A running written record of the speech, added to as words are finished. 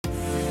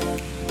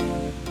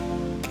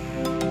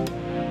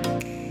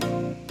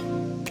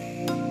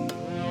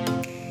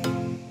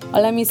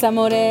Hola mis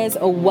amores,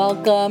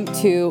 welcome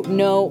to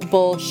No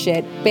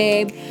Bullshit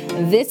Babe.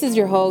 This is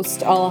your host,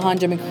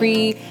 Alejandra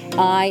McCree.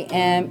 I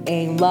am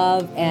a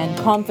love and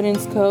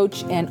confidence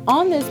coach, and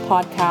on this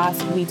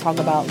podcast, we talk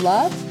about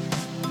love,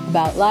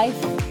 about life,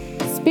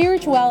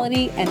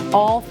 spirituality, and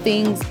all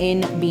things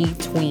in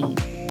between.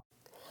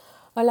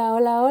 Hola,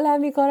 hola, hola,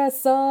 mi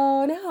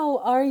corazón. How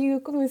are you?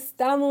 ¿Cómo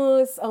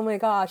estamos? Oh my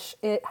gosh,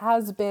 it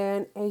has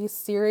been a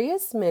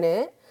serious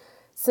minute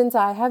since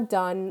I have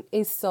done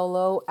a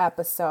solo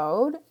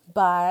episode,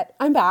 but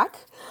I'm back.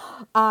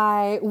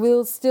 I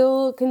will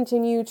still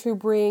continue to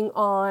bring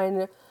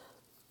on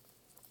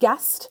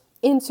guests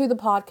into the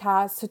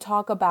podcast to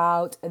talk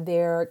about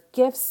their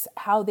gifts,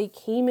 how they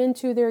came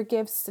into their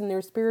gifts and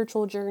their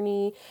spiritual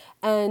journey,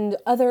 and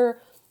other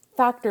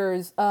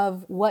factors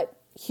of what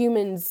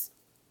humans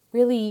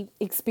really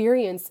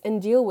experience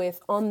and deal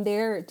with on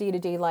their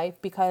day-to-day life,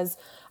 because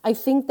I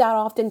think that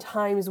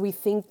oftentimes we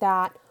think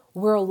that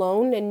we're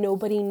alone and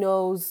nobody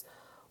knows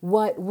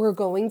what we're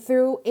going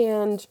through.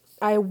 And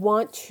I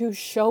want to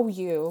show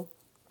you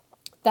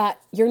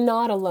that you're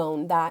not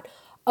alone, that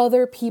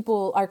other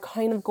people are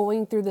kind of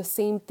going through the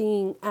same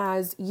thing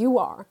as you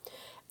are.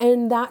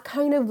 And that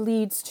kind of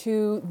leads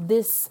to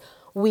this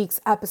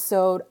week's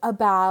episode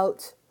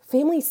about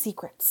family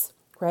secrets,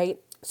 right?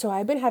 So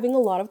I've been having a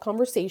lot of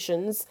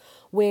conversations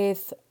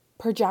with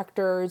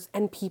projectors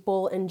and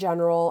people in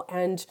general.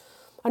 And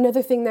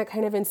another thing that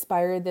kind of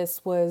inspired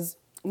this was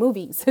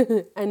movies.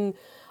 And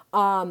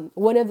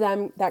one of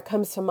them that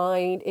comes to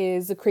mind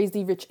is The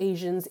Crazy Rich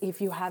Asians. If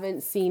you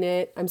haven't seen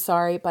it, I'm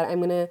sorry, but I'm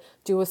going to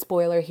do a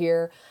spoiler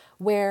here,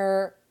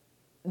 where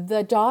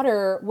the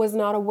daughter was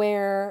not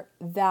aware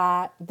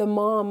that the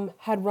mom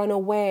had run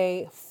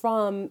away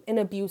from an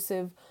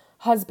abusive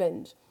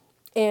husband.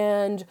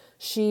 And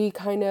she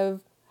kind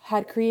of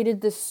had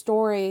created this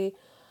story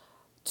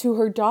to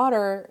her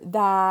daughter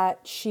that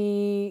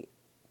she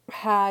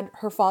had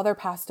her father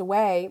passed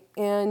away.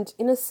 And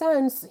in a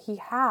sense, he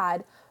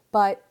had,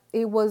 but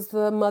it was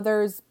the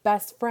mother's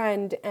best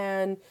friend,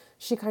 and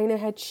she kind of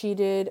had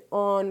cheated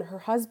on her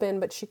husband,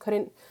 but she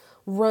couldn't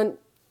run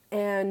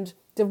and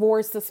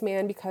divorce this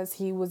man because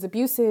he was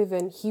abusive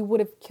and he would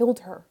have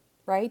killed her,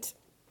 right?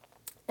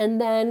 And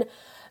then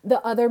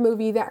the other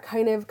movie that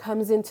kind of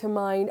comes into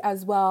mind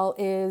as well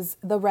is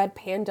The Red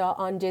Panda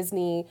on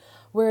Disney,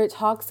 where it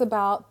talks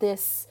about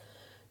this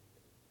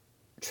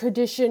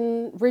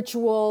tradition,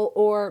 ritual,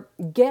 or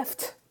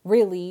gift,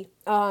 really,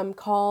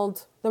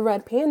 called the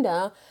Red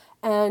Panda.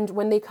 And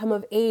when they come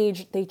of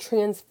age, they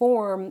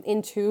transform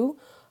into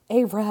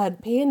a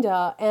red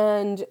panda.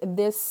 And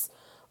this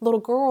little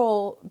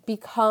girl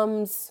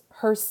becomes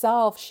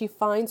herself. She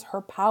finds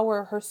her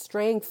power, her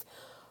strength,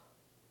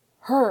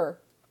 her.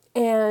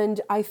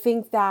 And I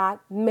think that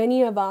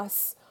many of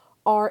us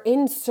are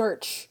in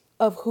search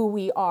of who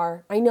we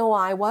are. I know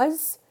I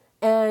was,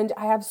 and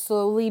I have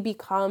slowly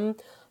become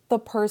the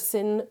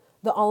person,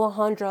 the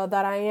Alejandra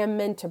that I am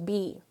meant to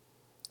be.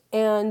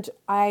 And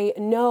I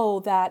know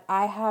that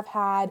I have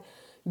had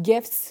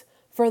gifts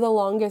for the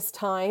longest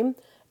time,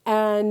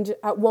 and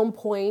at one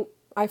point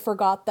I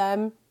forgot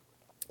them.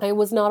 I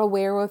was not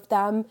aware of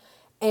them,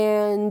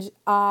 and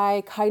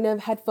I kind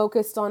of had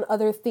focused on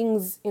other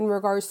things in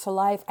regards to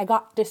life. I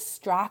got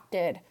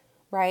distracted,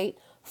 right,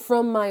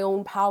 from my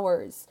own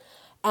powers.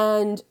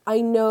 And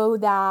I know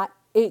that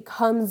it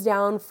comes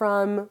down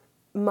from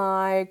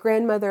my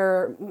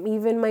grandmother,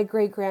 even my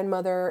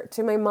great-grandmother,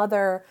 to my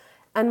mother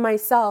and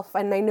myself.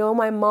 And I know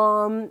my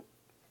mom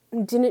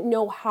didn't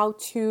know how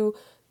to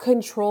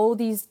control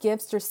these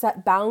gifts or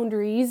set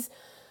boundaries,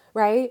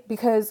 right?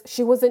 Because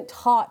she wasn't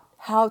taught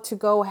how to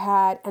go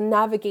ahead and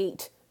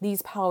navigate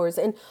these powers.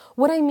 And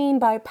what I mean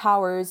by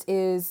powers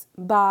is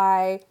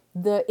by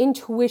the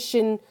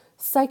intuition,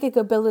 psychic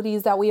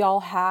abilities that we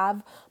all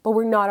have, but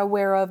we're not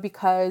aware of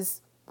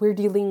because we're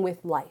dealing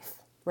with life,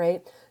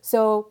 right?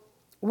 So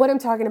what I'm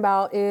talking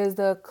about is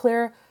the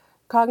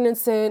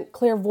claircognizant,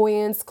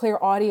 clairvoyance,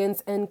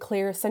 clairaudience, and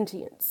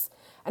clairsentience.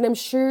 And I'm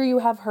sure you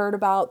have heard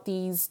about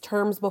these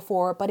terms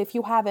before, but if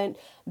you haven't,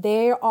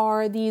 there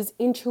are these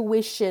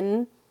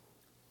intuition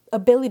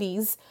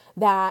abilities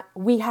that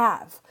we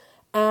have.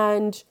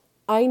 And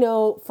I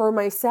know for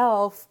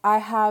myself, I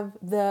have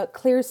the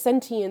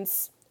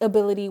clairsentience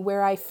ability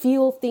where I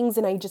feel things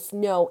and I just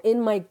know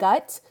in my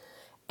gut,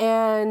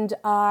 and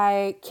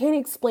I can't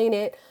explain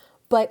it,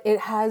 but it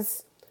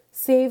has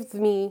saved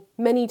me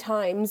many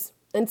times.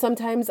 And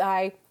sometimes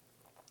I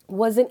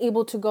wasn't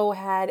able to go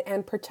ahead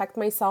and protect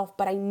myself,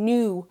 but I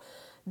knew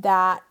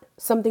that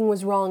something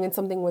was wrong and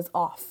something was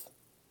off.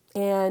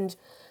 And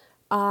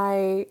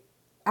I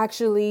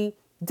actually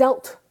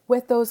dealt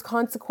with those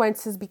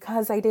consequences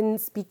because I didn't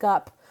speak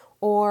up.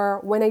 Or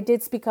when I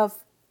did speak up,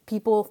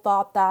 people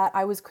thought that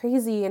I was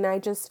crazy and I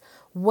just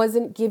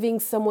wasn't giving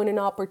someone an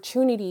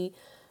opportunity.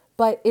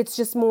 But it's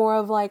just more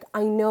of like,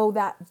 I know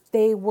that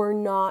they were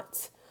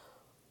not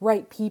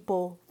right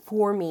people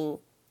for me.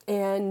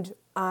 And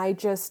I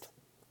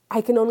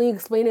can only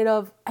explain it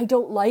of, I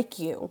don't like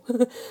you.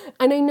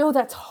 And I know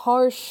that's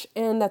harsh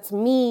and that's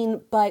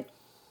mean, but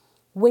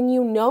when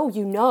you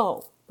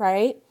know,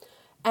 right?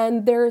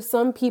 And there are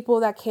some people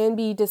that can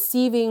be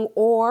deceiving,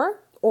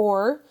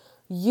 or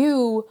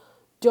you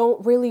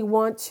don't really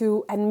want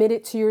to admit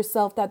it to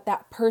yourself that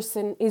that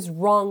person is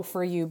wrong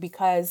for you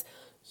because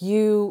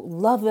you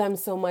love them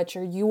so much,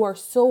 or you are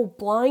so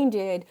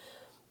blinded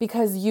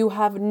because you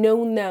have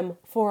known them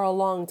for a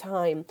long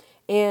time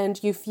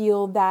and you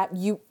feel that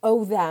you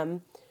owe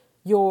them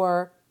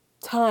your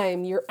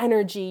time, your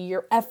energy,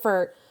 your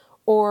effort,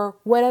 or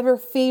whatever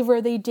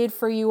favor they did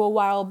for you a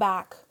while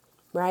back,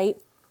 right?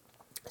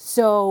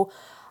 So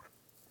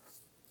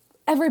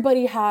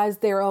everybody has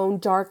their own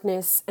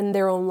darkness and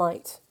their own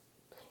light.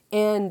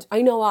 And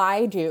I know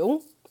I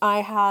do.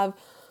 I have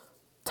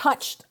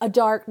touched a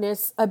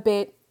darkness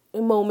a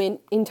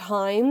moment in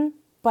time,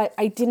 but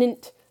I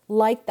didn't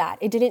like that.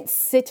 It didn't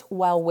sit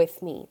well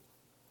with me.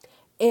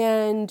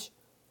 And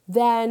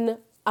then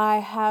I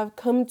have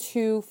come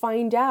to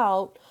find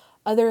out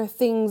other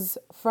things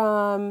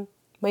from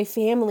my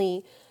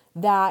family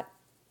that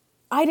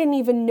I didn't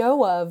even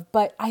know of,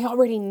 but I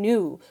already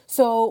knew.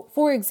 So,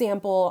 for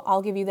example,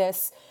 I'll give you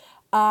this.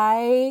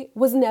 I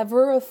was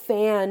never a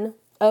fan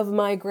of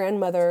my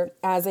grandmother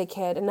as a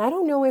kid. And I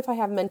don't know if I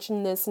have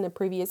mentioned this in a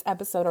previous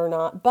episode or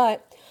not,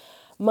 but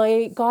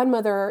my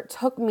godmother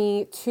took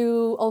me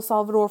to El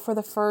Salvador for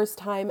the first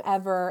time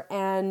ever,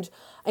 and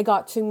I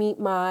got to meet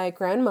my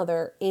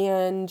grandmother.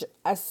 And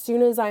as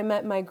soon as I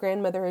met my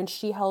grandmother and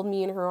she held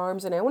me in her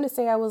arms, and I want to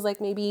say I was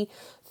like maybe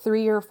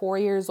 3 or 4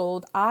 years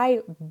old,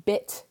 I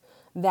bit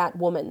that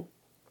woman.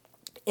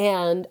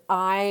 And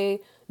I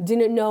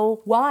didn't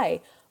know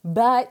why.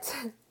 But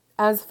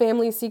as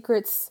family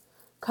secrets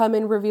come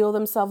and reveal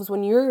themselves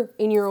when you're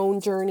in your own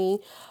journey,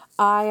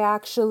 I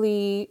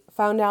actually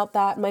found out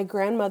that my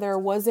grandmother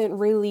wasn't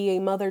really a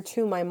mother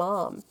to my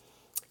mom.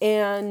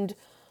 And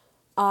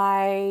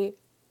I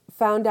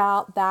found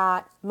out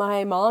that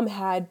my mom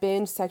had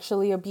been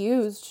sexually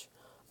abused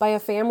by a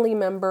family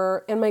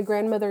member, and my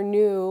grandmother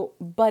knew,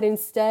 but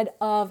instead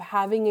of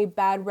having a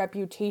bad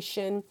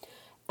reputation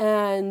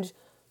and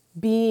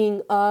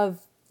being of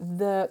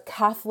the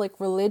Catholic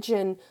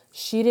religion,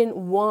 she didn't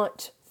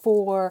want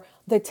for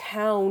the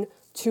town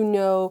to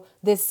know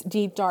this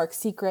deep, dark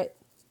secret.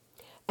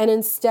 And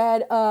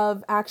instead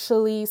of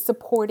actually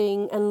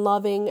supporting and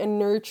loving and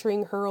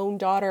nurturing her own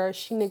daughter,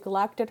 she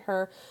neglected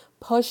her,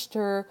 pushed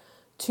her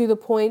to the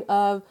point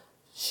of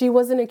she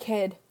wasn't a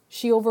kid.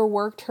 She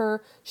overworked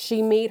her.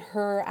 She made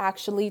her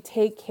actually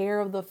take care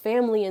of the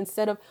family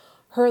instead of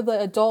her, the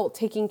adult,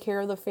 taking care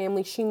of the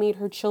family. She made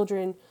her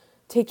children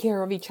take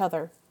care of each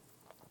other,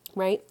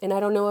 right? And I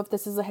don't know if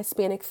this is a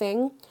Hispanic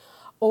thing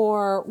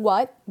or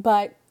what,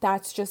 but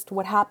that's just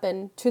what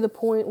happened, to the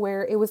point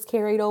where it was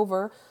carried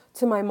over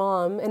to my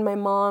mom, and my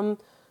mom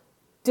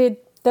did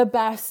the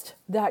best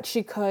that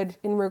she could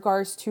in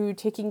regards to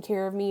taking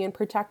care of me and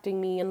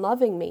protecting me and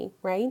loving me,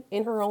 right?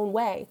 In her own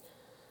way.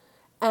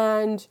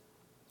 And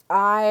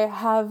I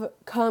have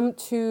come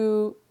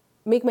to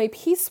make my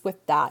peace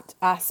with that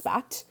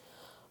aspect.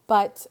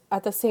 But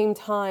at the same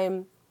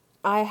time,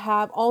 I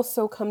have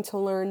also come to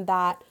learn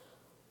that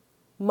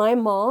my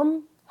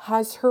mom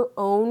has her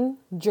own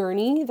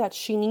journey that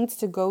she needs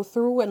to go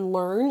through and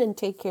learn and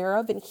take care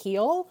of and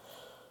heal.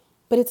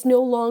 But it's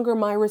no longer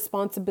my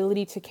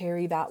responsibility to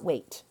carry that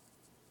weight,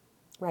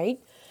 right?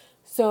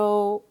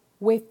 So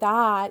with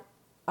that,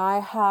 I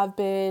have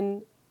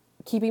been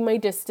keeping my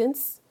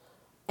distance,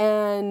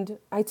 and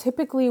I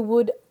typically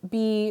would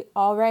be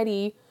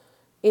already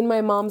in my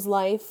mom's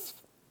life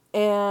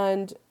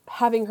and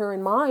having her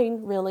in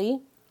mine, really,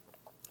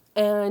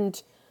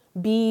 and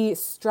be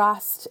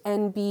stressed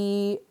and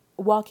be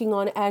walking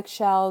on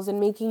eggshells and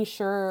making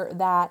sure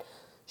that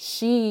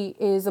she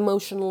is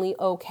emotionally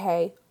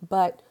okay,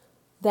 but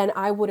then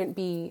I wouldn't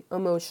be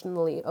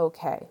emotionally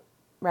okay,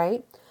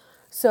 right?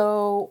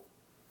 So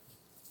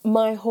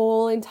my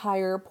whole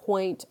entire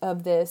point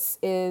of this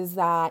is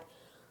that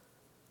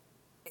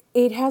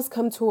it has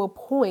come to a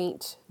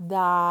point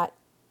that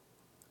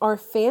our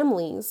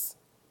families,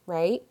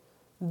 right,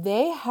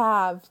 they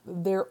have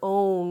their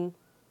own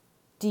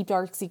deep,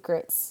 dark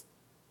secrets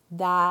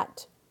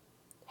that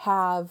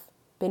have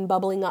been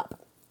bubbling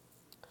up.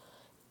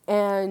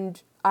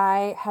 And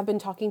I have been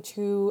talking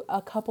to a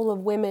couple of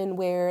women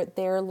where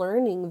they're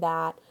learning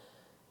that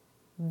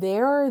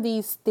there are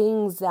these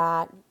things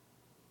that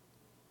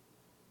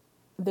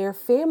their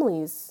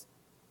families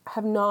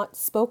have not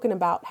spoken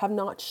about, have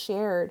not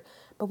shared,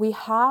 but we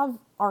have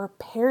our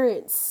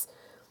parents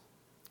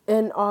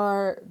and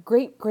our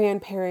great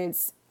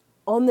grandparents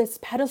on this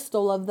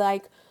pedestal of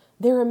like,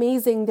 they're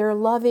amazing, they're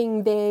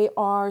loving, they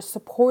are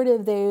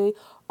supportive, they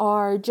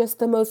are just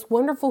the most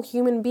wonderful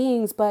human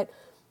beings, but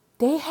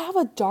they have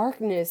a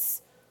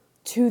darkness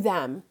to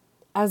them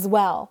as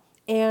well.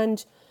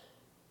 And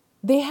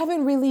they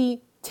haven't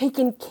really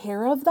taken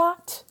care of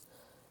that.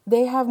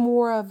 They have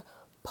more of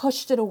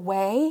pushed it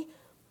away,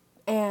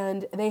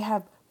 and they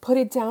have put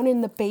it down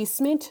in the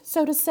basement,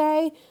 so to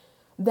say,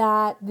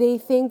 that they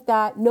think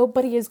that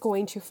nobody is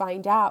going to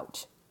find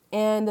out.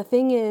 And the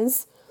thing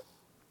is,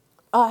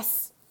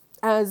 us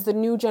as the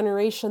new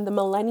generation, the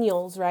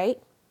millennials,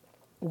 right?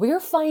 We're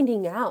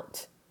finding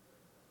out.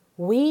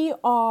 We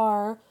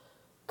are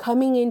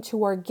coming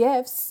into our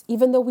gifts,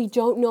 even though we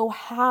don't know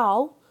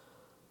how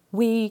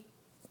we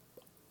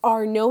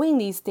are knowing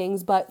these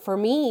things. But for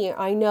me,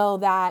 I know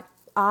that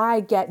I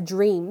get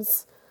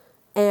dreams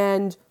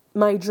and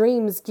my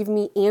dreams give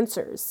me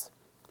answers,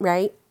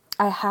 right?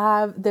 I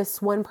have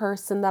this one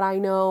person that I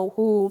know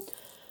who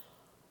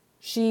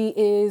she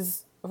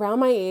is around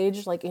my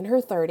age, like in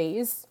her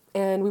 30s,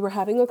 and we were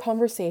having a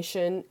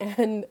conversation.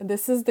 And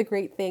this is the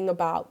great thing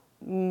about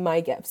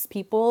my gifts.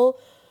 People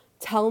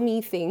tell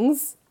me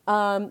things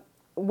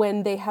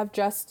when they have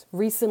just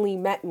recently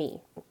met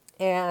me,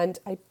 and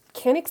I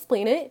can't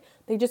explain it.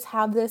 They just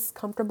have this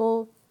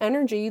comfortable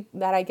energy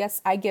that I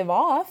guess I give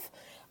off,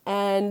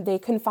 and they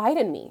confide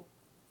in me.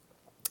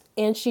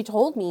 And she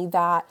told me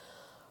that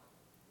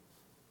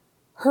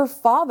her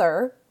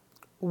father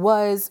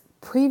was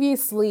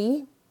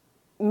previously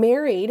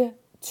married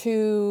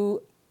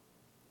to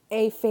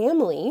a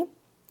family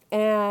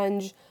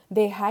and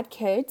they had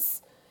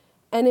kids.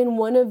 And in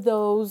one of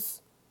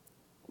those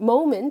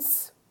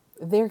moments,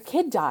 their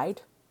kid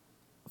died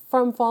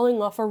from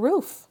falling off a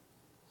roof.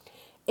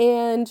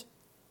 And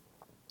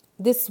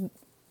this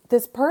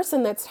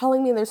person that's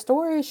telling me their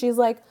story, she's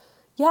like,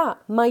 yeah,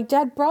 my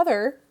dead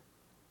brother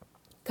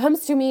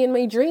comes to me in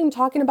my dream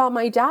talking about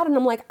my dad. And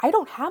I'm like, I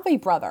don't have a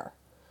brother.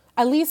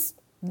 At least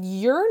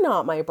you're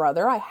not my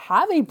brother. I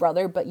have a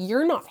brother, but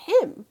you're not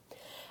him.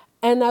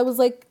 And I was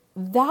like,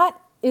 that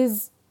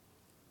is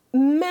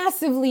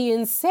massively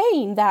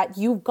insane that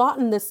you've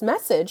gotten this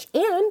message.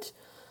 And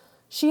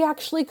she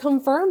actually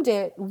confirmed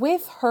it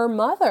with her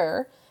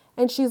mother.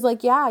 And she's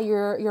like, yeah,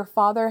 your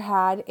father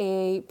had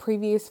a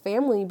previous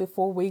family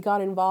before we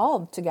got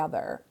involved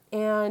together.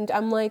 And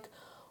I'm like,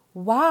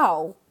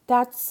 wow,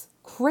 that's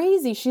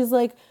crazy. She's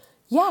like,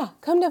 yeah,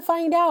 come to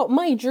find out,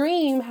 my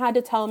dream had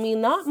to tell me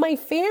not my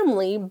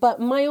family,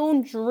 but my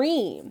own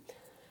dream.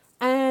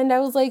 And I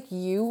was like,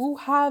 you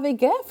have a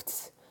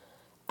gift.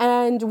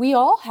 And we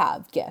all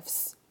have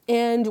gifts.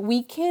 And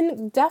we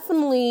can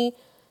definitely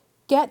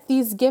get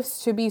these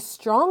gifts to be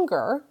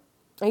stronger.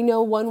 I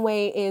know one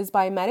way is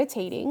by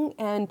meditating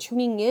and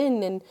tuning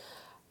in and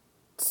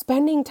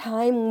spending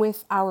time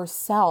with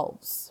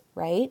ourselves,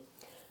 right?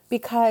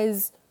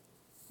 Because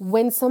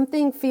when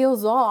something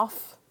feels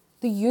off,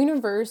 the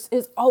universe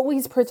is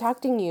always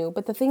protecting you.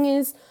 But the thing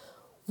is,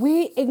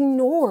 we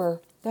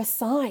ignore the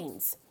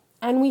signs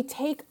and we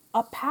take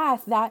a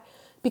path that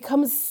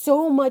becomes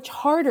so much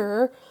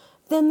harder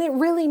than it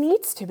really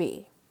needs to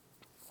be.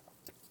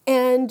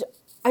 And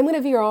I'm going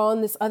to veer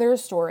on this other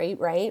story,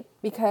 right?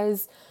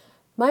 Because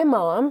my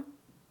mom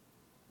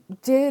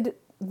did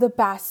the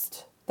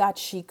best that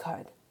she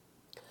could.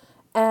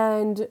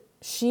 And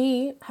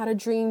she had a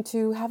dream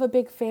to have a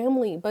big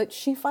family, but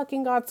she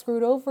fucking got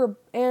screwed over.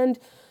 And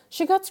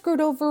she got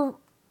screwed over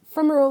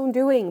from her own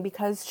doing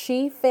because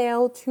she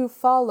failed to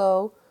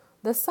follow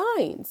the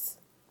signs.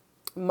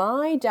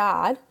 My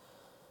dad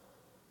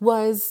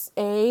was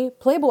a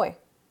playboy,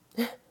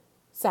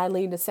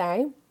 sadly to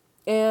say.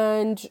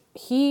 And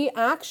he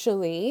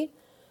actually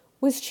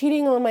was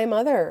cheating on my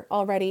mother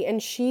already.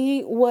 And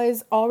she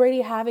was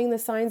already having the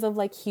signs of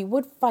like he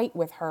would fight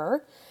with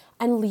her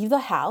and leave the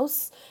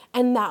house.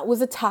 And that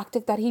was a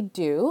tactic that he'd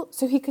do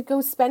so he could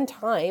go spend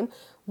time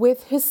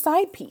with his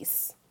side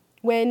piece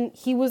when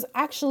he was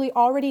actually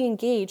already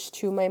engaged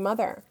to my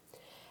mother.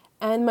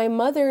 And my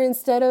mother,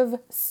 instead of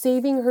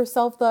saving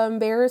herself the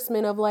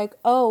embarrassment of like,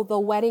 oh, the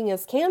wedding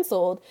is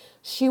canceled,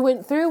 she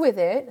went through with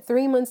it.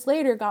 3 months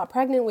later, got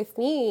pregnant with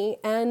me.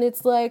 And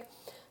it's like,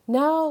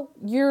 now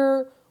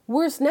your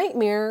worst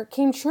nightmare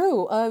came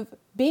true of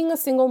being a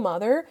single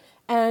mother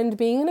and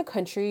being in a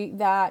country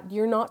that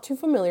you're not too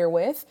familiar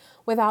with,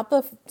 without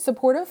the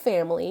support of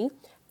family.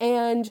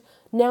 And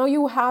now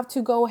you have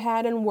to go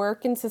ahead and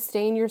work and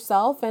sustain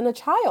yourself and a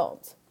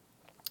child,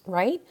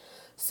 right?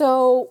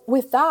 So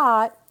with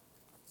that,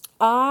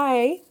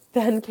 I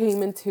then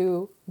came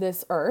into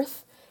this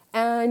earth,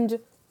 and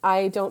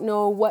I don't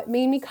know what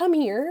made me come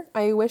here.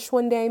 I wish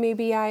one day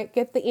maybe I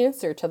get the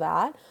answer to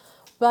that,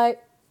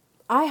 but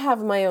I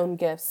have my own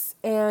gifts,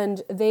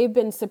 and they've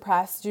been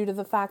suppressed due to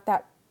the fact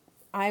that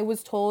I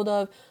was told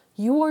of,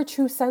 you are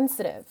too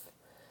sensitive.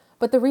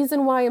 But the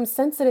reason why I'm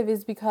sensitive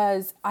is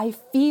because I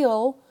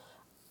feel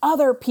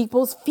other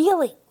people's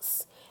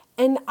feelings.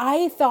 And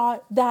I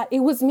thought that it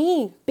was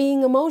me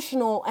being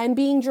emotional and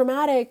being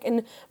dramatic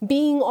and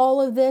being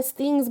all of these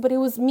things, but it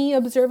was me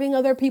observing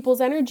other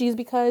people's energies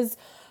because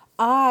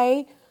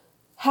I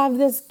have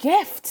this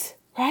gift,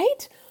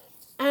 right?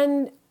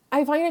 And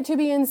I find it to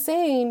be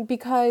insane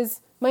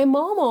because my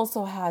mom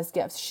also has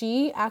gifts.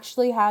 She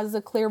actually has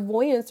a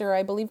clairvoyance, or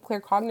I believe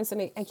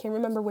claircognizance, I can't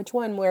remember which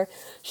one, where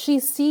she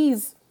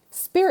sees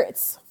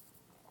spirits.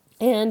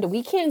 And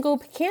we can't go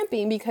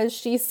camping because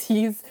she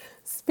sees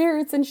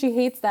spirits and she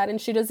hates that and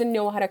she doesn't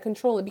know how to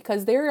control it,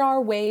 because there are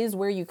ways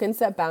where you can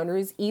set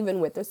boundaries even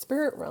with the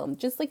spirit realm.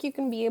 Just like you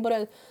can be able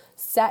to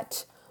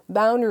set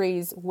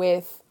boundaries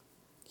with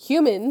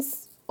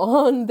humans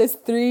on this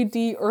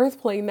 3D earth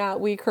plane that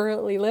we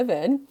currently live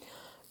in.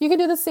 You can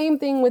do the same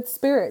thing with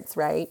spirits,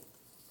 right?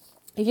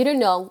 If you didn't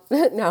know,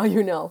 now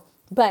you know.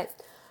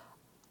 But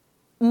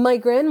my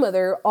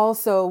grandmother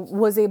also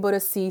was able to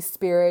see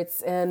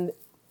spirits, and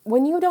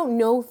when you don't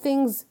know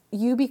things,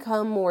 you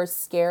become more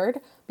scared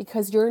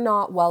because you're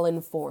not well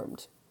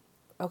informed.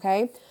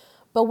 Okay?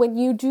 But when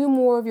you do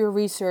more of your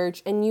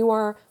research and you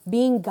are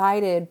being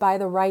guided by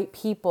the right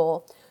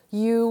people,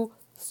 you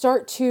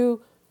start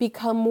to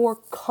become more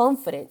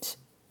confident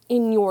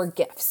in your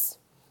gifts.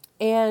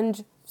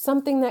 And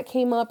something that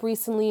came up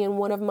recently in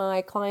one of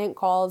my client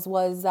calls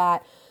was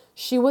that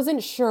she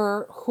wasn't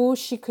sure who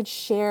she could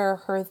share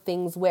her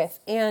things with.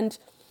 And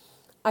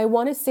I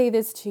want to say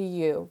this to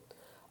you,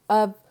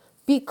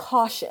 be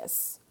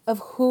cautious of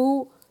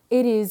who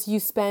it is you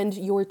spend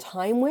your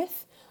time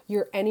with,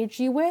 your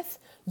energy with,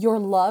 your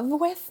love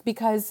with,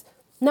 because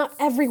not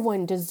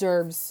everyone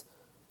deserves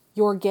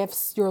your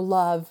gifts, your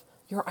love,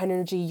 your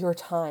energy, your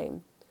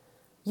time.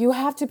 You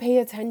have to pay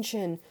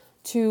attention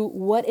to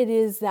what it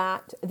is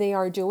that they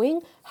are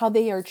doing, how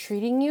they are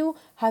treating you,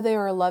 how they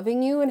are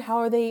loving you, and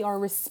how they are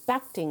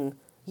respecting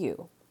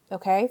you.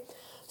 Okay?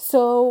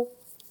 So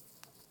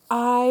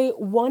I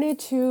wanted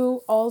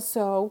to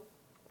also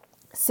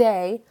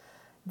say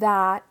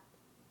that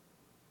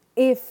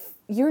if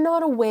you're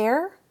not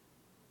aware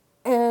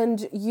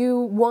and you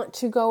want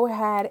to go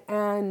ahead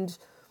and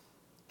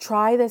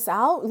try this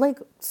out, like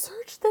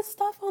search this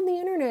stuff on the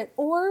internet,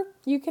 or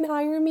you can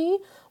hire me.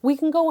 We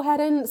can go ahead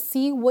and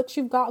see what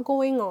you've got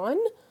going on.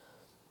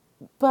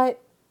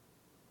 But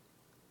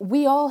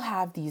we all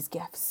have these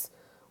gifts.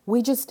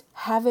 We just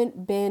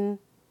haven't been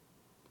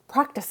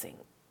practicing.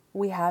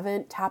 We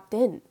haven't tapped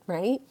in,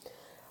 right?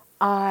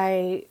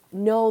 I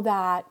know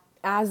that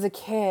as a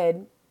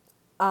kid,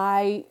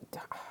 I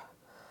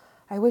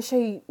wish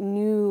I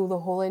knew the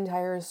whole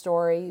entire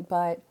story,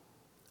 but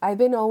I've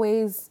been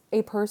always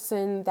a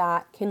person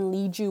that can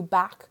lead you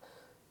back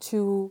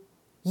to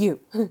you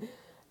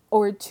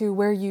or to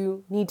where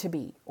you need to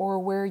be or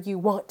where you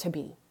want to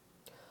be.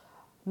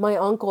 My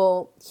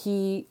uncle,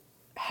 he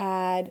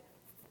had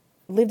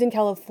lived in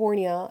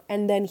California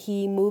and then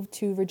he moved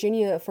to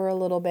Virginia for a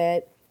little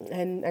bit,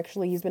 and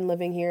actually he's been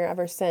living here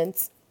ever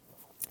since.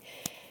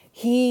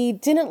 He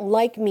didn't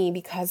like me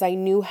because I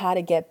knew how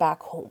to get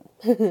back home.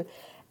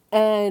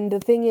 And the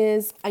thing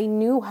is, I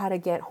knew how to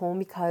get home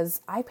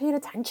because I paid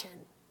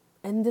attention.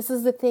 And this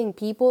is the thing,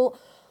 people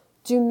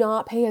do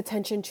not pay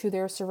attention to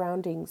their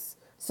surroundings.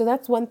 So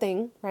that's one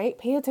thing, right?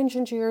 Pay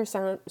attention to your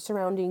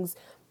surroundings.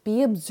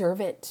 Be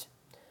observant.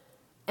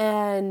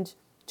 And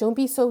don't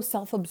be so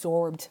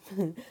self-absorbed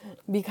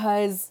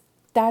because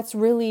that's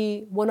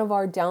really one of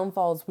our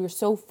downfalls. We're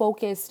so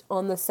focused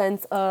on the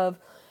sense of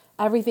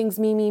everything's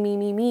me, me, me,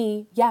 me,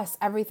 me. Yes,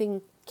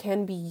 everything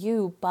can be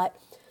you, but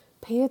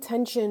pay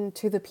attention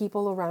to the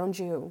people around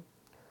you.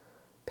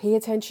 Pay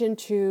attention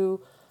to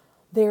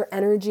their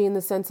energy in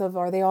the sense of,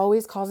 are they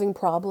always causing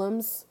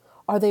problems?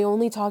 Are they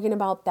only talking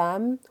about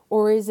them?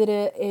 Or is it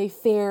a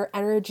fair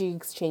energy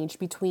exchange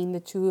between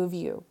the two of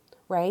you,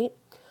 right?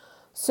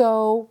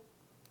 So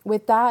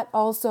with that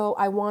also,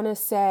 I want to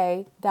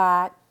say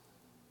that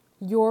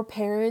your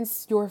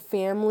parents, your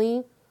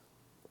family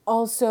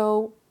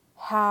also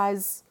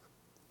has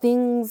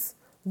things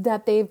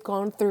that they've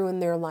gone through in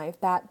their life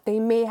that they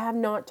may have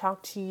not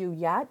talked to you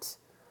yet.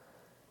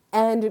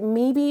 And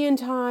maybe in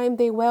time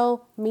they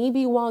will,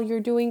 maybe while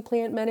you're doing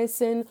plant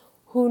medicine,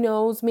 who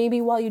knows,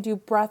 maybe while you do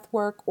breath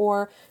work,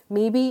 or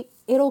maybe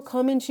it'll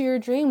come into your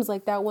dreams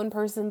like that one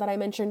person that I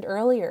mentioned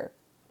earlier.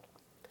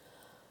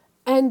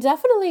 And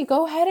definitely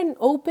go ahead and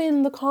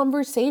open the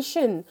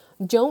conversation.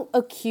 Don't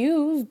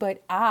accuse,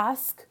 but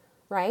ask,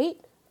 right?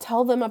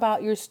 Tell them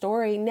about your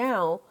story.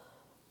 Now,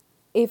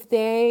 if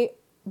they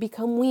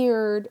become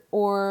weird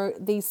or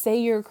they say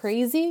you're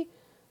crazy,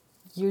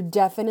 you're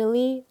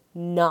definitely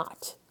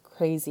not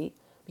crazy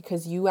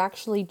because you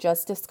actually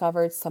just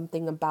discovered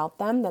something about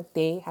them that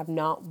they have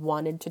not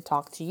wanted to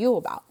talk to you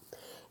about.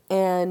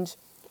 And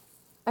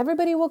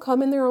everybody will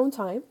come in their own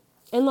time.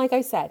 And like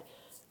I said,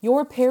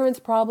 your parents'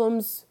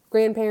 problems,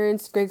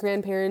 grandparents,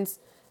 great-grandparents,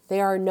 they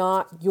are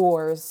not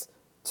yours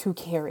to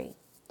carry.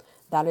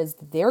 That is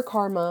their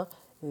karma,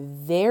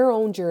 their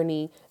own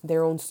journey,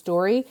 their own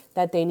story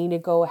that they need to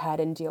go ahead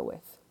and deal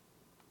with.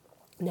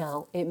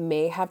 Now, it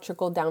may have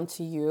trickled down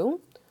to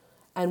you,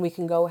 and we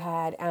can go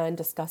ahead and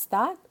discuss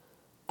that,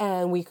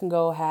 and we can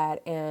go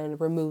ahead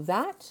and remove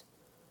that,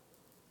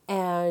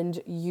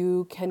 and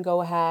you can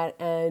go ahead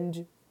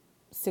and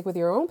stick with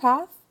your own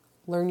path,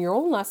 learn your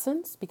own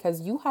lessons,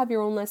 because you have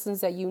your own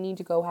lessons that you need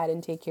to go ahead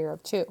and take care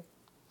of too.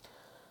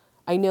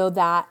 I know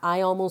that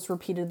I almost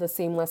repeated the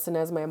same lesson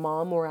as my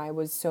mom, where I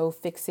was so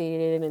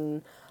fixated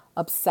and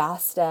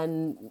obsessed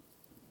and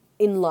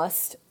in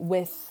lust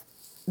with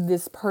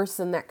this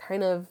person that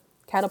kind of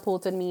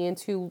catapulted me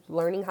into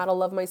learning how to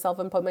love myself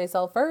and put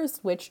myself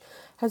first, which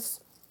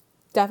has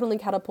definitely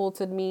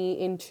catapulted me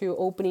into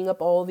opening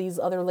up all these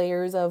other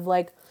layers of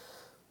like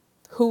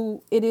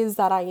who it is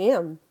that I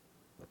am,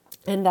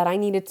 and that I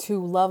needed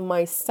to love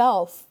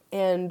myself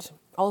and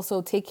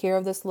also take care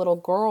of this little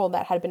girl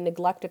that had been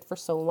neglected for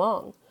so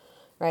long,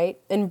 right?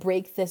 And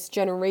break this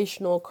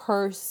generational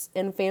curse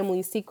and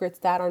family secrets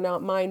that are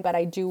not mine, but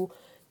I do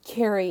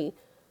carry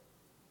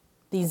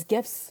these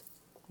gifts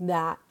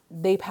that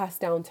they pass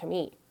down to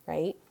me,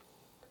 right?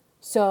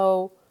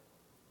 So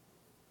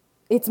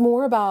it's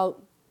more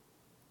about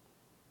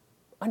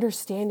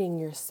understanding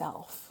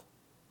yourself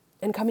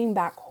and coming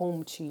back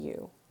home to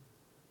you,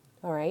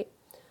 all right?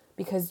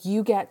 Because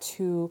you get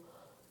to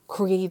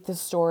create the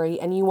story,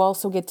 and you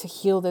also get to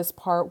heal this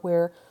part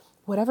where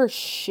whatever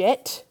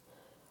shit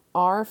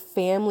our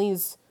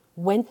families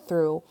went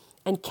through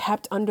and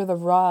kept under the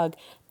rug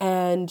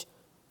and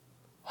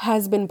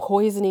has been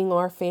poisoning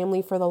our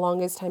family for the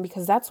longest time,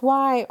 because that's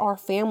why our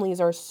families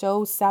are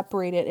so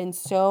separated and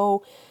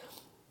so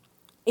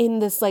in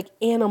this like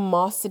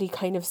animosity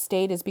kind of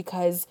state, is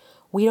because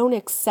we don't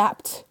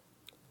accept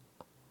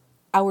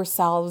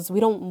ourselves. We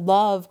don't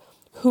love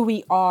who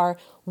we are.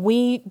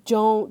 We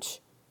don't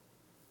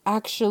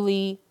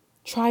actually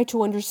try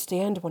to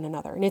understand one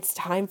another. And it's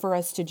time for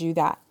us to do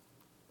that.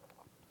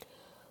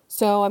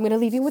 So I'm going to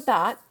leave you with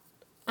that.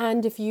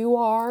 And if you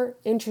are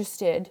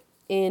interested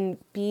in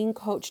being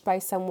coached by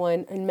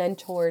someone and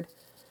mentored,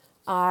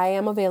 I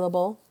am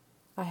available.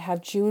 I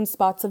have June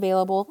spots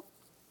available.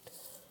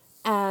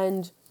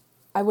 And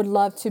I would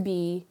love to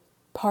be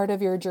part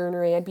of your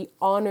journey. I'd be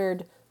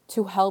honored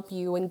to help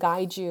you and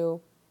guide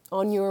you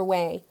on your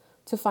way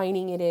to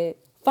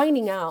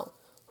finding out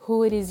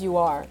who it is you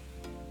are.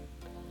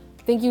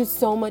 Thank you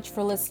so much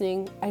for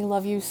listening. I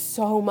love you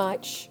so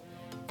much.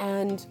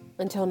 And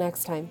until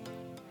next time,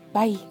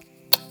 bye.